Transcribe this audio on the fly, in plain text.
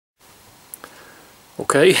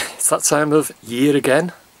Okay, it's that time of year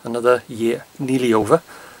again, another year nearly over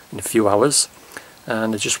in a few hours,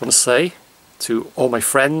 and I just want to say to all my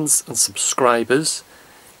friends and subscribers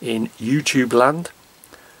in YouTube land,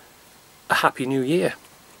 a happy new year.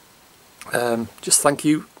 Just thank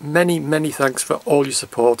you, many thanks for all your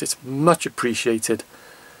support. It's much appreciated,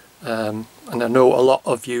 and I know a lot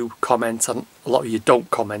of you comment and a lot of you don't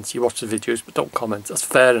comment. You watch the videos but don't comment. That's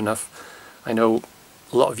fair enough. I know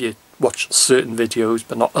a lot of you watch certain videos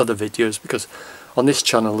but not other videos, because on this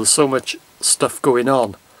channel there's so much stuff going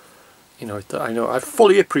on, you know, that I know I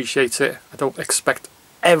fully appreciate it. I don't expect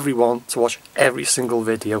everyone to watch every single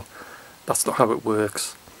video. That's not how it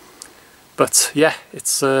works. But yeah,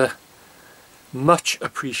 it's much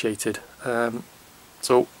appreciated.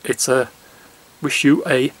 So it's wish you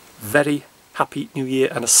a very happy new year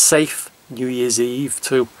and a safe New Year's Eve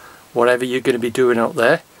to whatever you're going to be doing out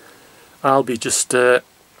there. I'll be just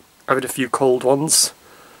having a few cold ones,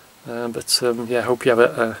 but yeah, I hope you have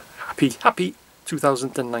a happy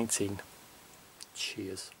 2019.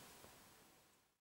 Cheers.